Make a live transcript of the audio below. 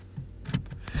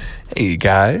Hey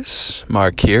guys,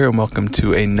 Mark here, and welcome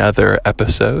to another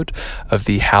episode of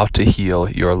the How to Heal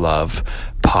Your Love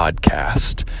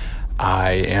podcast.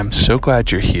 I am so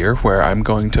glad you're here, where I'm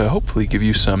going to hopefully give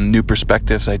you some new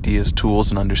perspectives, ideas,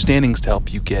 tools, and understandings to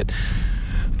help you get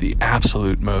the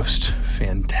absolute most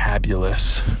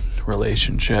fantabulous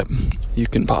relationship you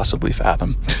can possibly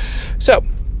fathom. So,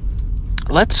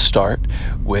 let's start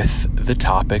with the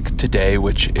topic today,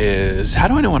 which is, how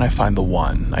do I know when I find the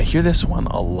one? I hear this one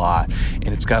a lot, and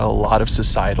it's got a lot of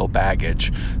societal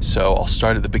baggage. So I'll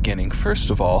start at the beginning.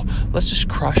 First of all, let's just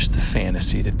crush the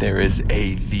fantasy that there is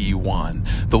the one.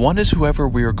 The one is whoever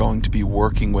we are going to be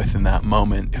working with in that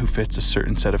moment who fits a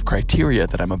certain set of criteria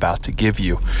that I'm about to give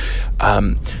you.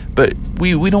 But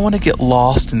we don't want to get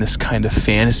lost in this kind of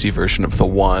fantasy version of the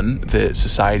one that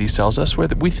society sells us, where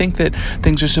we think that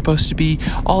things are supposed to be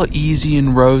all easy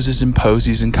and roses and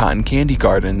posies and cotton candy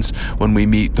gardens when we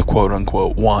meet the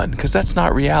quote-unquote one, because that's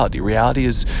not reality. Reality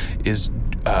is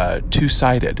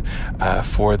two-sided.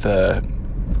 For the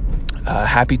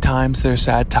happy times, there are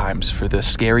sad times. For the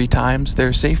scary times, there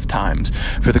are safe times.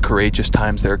 For the courageous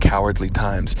times, there are cowardly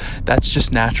times. That's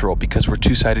just natural because we're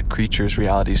two-sided creatures.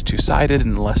 Reality is two-sided,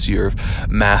 and unless you've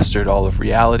mastered all of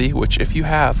reality, which if you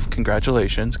have,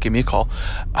 congratulations, give me a call.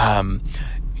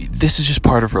 This is just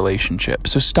part of relationship.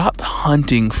 So stop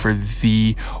hunting for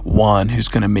the one who's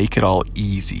going to make it all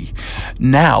easy.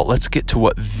 Now, let's get to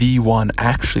what the one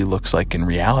actually looks like in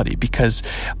reality, because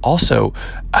also,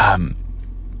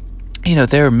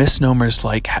 there are misnomers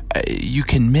like you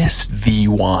can miss the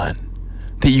one,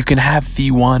 that you can have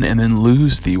the one and then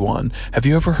lose the one. Have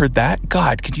you ever heard that?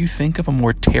 God, could you think of a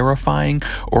more terrifying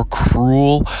or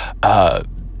cruel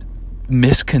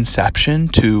misconception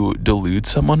to delude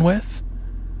someone with?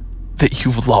 That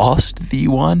you've lost the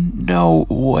one? No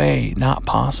way, not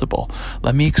possible.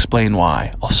 Let me explain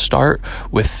why. I'll start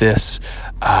with this,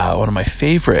 one of my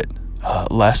favorite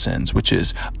lessons, which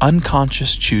is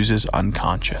unconscious chooses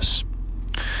unconscious.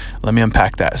 Let me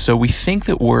unpack that. So we think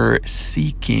that we're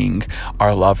seeking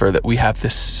our lover, that we have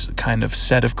this kind of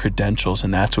set of credentials,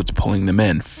 and that's what's pulling them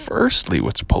in. Firstly,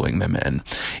 what's pulling them in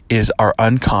is our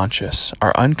unconscious.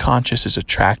 Our unconscious is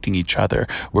attracting each other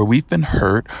where we've been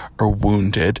hurt or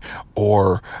wounded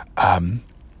or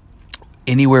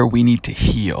anywhere we need to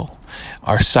heal.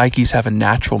 Our psyches have a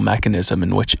natural mechanism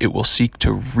in which it will seek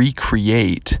to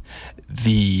recreate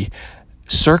the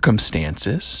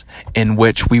circumstances in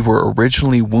which we were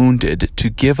originally wounded to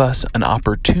give us an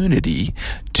opportunity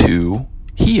to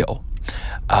heal,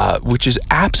 which is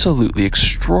absolutely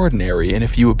extraordinary. And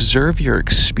if you observe your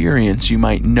experience, you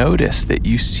might notice that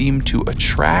you seem to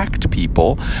attract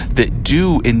people that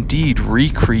do indeed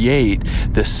recreate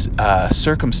the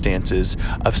circumstances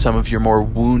of some of your more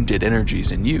wounded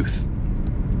energies in youth.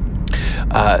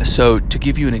 So to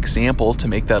give you an example, to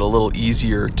make that a little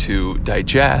easier to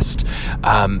digest,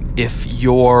 if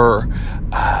your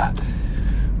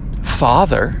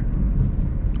father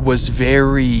was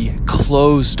very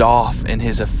closed off in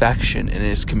his affection and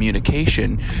his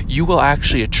communication, you will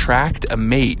actually attract a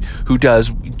mate who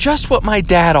does just what my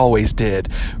dad always did,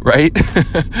 right?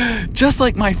 Just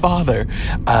like my father,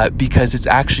 because it's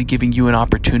actually giving you an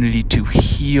opportunity to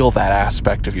heal that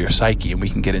aspect of your psyche. And we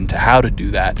can get into how to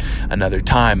do that another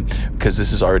time, because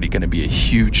this is already going to be a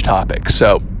huge topic.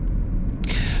 So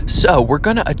we're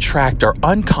going to attract, our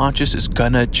unconscious is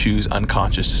going to choose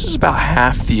unconscious. This is about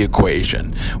half the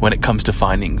equation when it comes to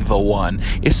finding the one,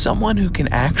 is someone who can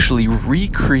actually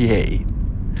recreate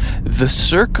the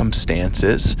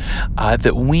circumstances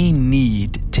that we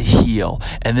need to heal.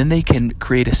 And then they can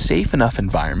create a safe enough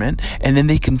environment, and then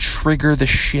they can trigger the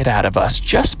shit out of us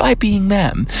just by being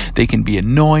them. They can be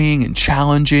annoying and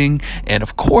challenging and,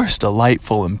 of course,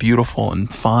 delightful and beautiful and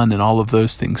fun and all of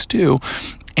those things too.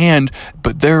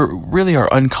 But they're really,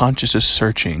 our unconscious is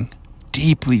searching,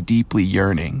 deeply, deeply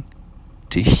yearning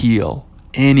to heal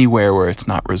anywhere where it's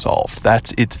not resolved.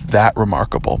 It's that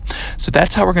remarkable. So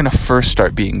that's how we're going to first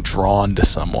start being drawn to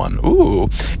someone. Ooh.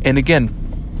 And again,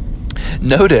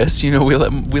 notice, we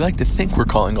like to think we're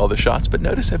calling all the shots, but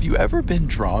notice, have you ever been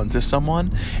drawn to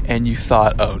someone and you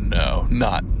thought, oh no,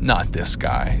 not this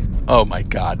guy. Oh my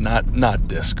God, not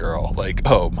this girl. Like,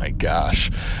 oh my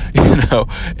gosh,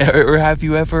 or have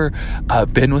you ever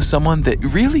been with someone that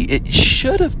really, it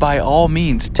should have by all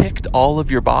means ticked all of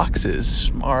your boxes,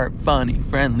 smart, funny,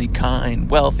 friendly, kind,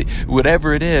 wealthy,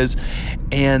 whatever it is,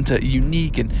 and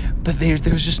unique, but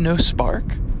there was just no spark.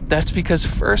 That's because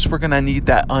first we're going to need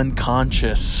that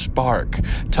unconscious spark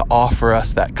to offer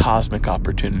us that cosmic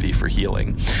opportunity for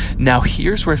healing. Now,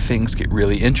 here's where things get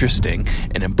really interesting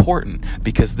and important,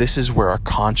 because this is where our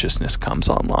consciousness comes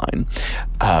online.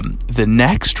 The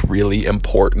next really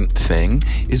important thing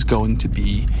is going to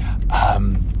be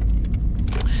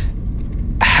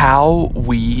how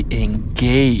we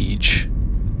engage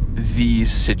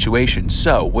these situations.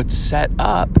 So what's set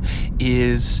up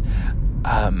is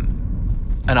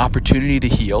an opportunity to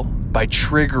heal by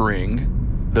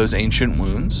triggering those ancient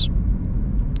wounds.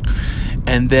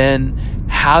 And then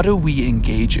how do we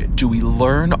engage it? Do we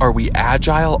learn? Are we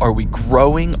agile? Are we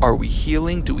growing? Are we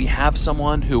healing? Do we have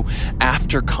someone who,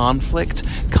 after conflict,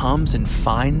 comes and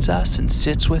finds us and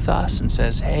sits with us and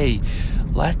says, hey,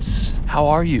 how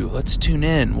are you? Let's tune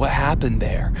in. What happened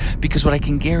there? Because what I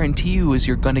can guarantee you is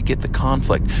you're going to get the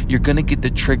conflict. You're going to get the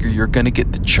trigger. You're going to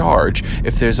get the charge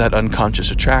if there's that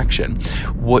unconscious attraction.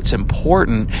 What's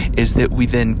important is that we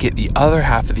then get the other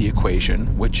half of the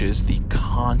equation, which is the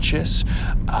conscious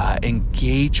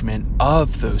engagement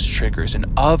of those triggers and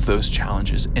of those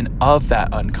challenges and of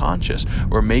that unconscious.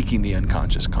 We're making the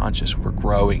unconscious conscious. We're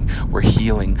growing. We're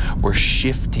healing. We're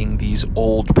shifting these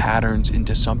old patterns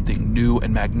into something new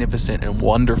and magnificent and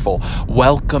wonderful.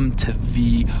 Welcome to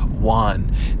V1.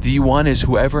 V1 is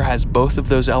whoever has both of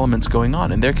those elements going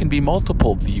on, and there can be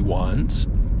multiple V1s,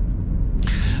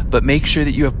 but make sure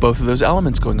that you have both of those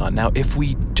elements going on. Now, if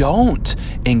we don't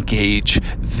engage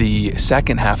the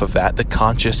second half of that, the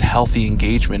conscious, healthy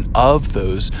engagement of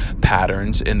those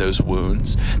patterns and those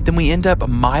wounds, then we end up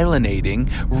myelinating,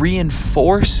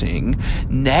 reinforcing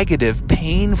negative,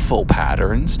 painful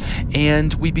patterns,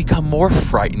 and we become more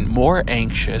frightened, more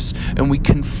anxious, and we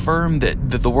confirm that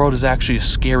the world is actually a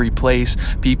scary place,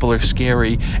 people are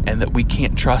scary, and that we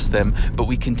can't trust them, but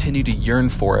we continue to yearn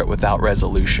for it without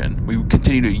resolution. We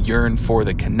continue to yearn for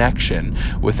the connection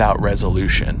without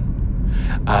resolution.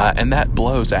 And that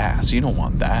blows ass. You don't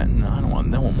want that.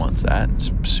 No one wants that.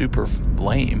 It's super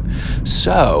lame.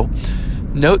 So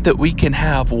note that we can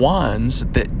have ones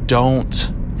that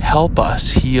don't help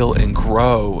us heal and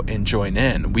grow and join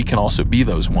in. We can also be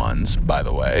those ones, by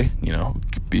the way.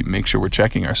 Make sure we're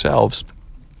checking ourselves.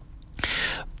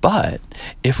 But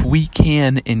if we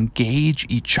can engage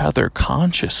each other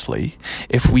consciously,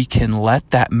 if we can let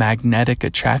that magnetic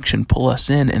attraction pull us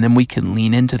in, and then we can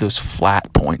lean into those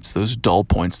flat points, those dull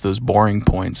points, those boring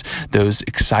points, those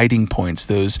exciting points,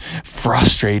 those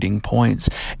frustrating points,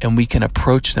 and we can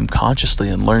approach them consciously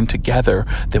and learn together,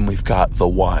 then we've got the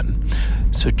one.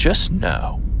 So just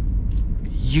know,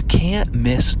 you can't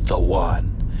miss the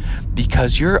one.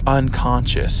 Because your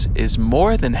unconscious is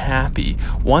more than happy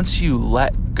once you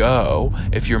let go,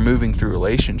 if you're moving through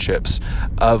relationships,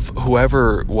 of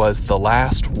whoever was the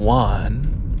last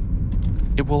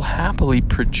one, it will happily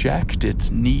project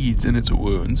its needs and its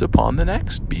wounds upon the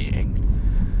next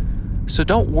being. So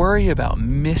don't worry about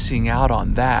missing out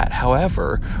on that.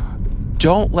 However,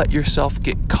 don't let yourself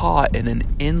get caught in an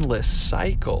endless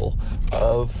cycle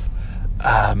of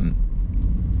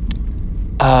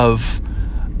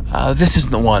this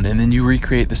isn't the one, and then you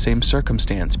recreate the same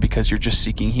circumstance because you're just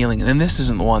seeking healing. And then this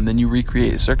isn't the one, then you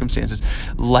recreate the circumstances.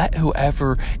 Let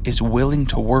whoever is willing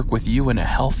to work with you in a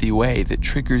healthy way that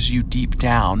triggers you deep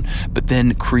down, but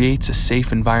then creates a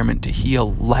safe environment to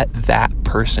heal, let that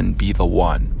person be the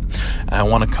one. And I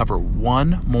want to cover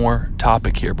one more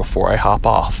topic here before I hop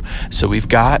off. So we've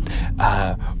got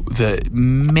the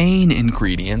main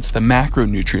ingredients, the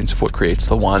macronutrients of what creates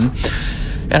the one.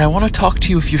 And I want to talk to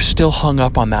you, if you're still hung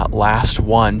up on that last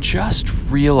one, just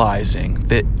realizing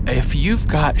that if you've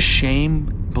got shame,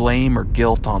 blame, or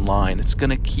guilt online, it's going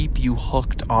to keep you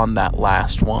hooked on that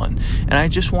last one. And I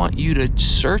just want you to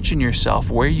search in yourself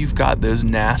where you've got those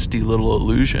nasty little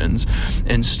illusions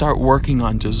and start working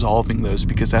on dissolving those,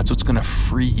 because that's what's going to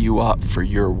free you up for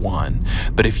your one.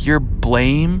 But if you're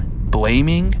blaming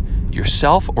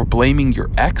yourself or blaming your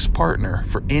ex-partner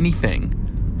for anything,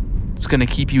 it's going to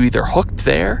keep you either hooked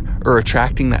there or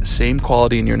attracting that same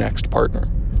quality in your next partner.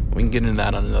 We can get into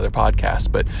that on another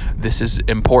podcast, but this is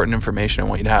important information I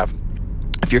want you to have.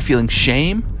 If you're feeling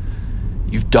shame,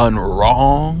 you've done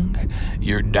wrong,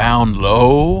 you're down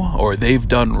low, or they've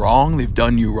done wrong, they've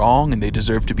done you wrong, and they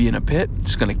deserve to be in a pit,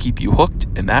 it's going to keep you hooked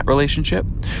in that relationship,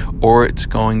 or it's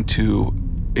going to,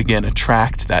 again,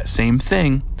 attract that same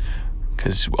thing,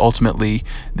 because ultimately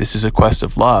this is a quest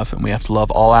of love, and we have to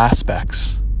love all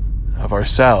aspects of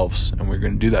ourselves, and we're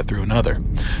going to do that through another.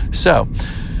 So,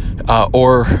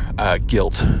 or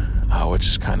guilt, which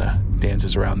is kind of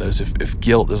dances around those. If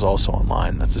guilt is also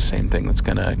online, that's the same thing that's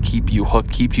going to keep you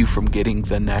hooked, keep you from getting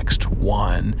the next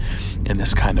one in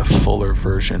this kind of fuller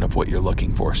version of what you're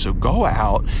looking for. So go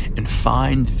out and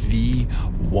find the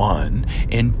one,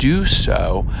 and do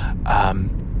so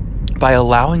by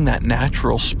allowing that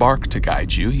natural spark to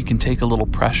guide you. You can take a little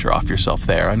pressure off yourself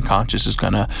there. Unconscious is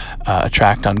going to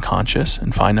attract unconscious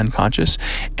and find unconscious,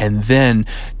 and then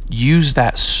use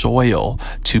that soil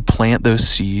to plant those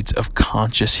seeds of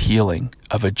conscious healing,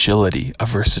 of agility, of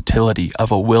versatility, of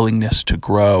a willingness to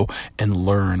grow and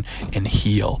learn and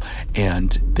heal.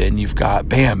 And then you've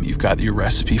got your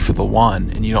recipe for the one,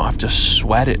 and you don't have to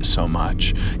sweat it so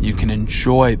much. You can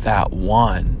enjoy that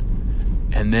one.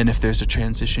 And then if there's a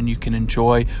transition, you can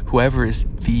enjoy whoever is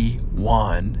the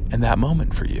one in that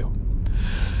moment for you.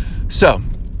 So,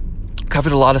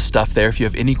 covered a lot of stuff there. If you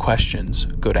have any questions,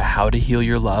 go to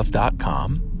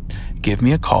howtohealyourlove.com. Give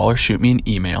me a call or shoot me an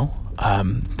email.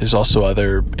 There's also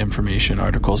other information,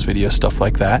 articles, video, stuff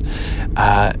like that.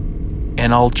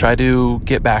 And I'll try to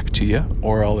get back to you,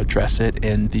 or I'll address it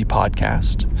in the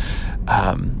podcast.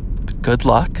 Good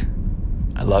luck.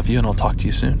 I love you, and I'll talk to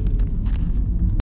you soon.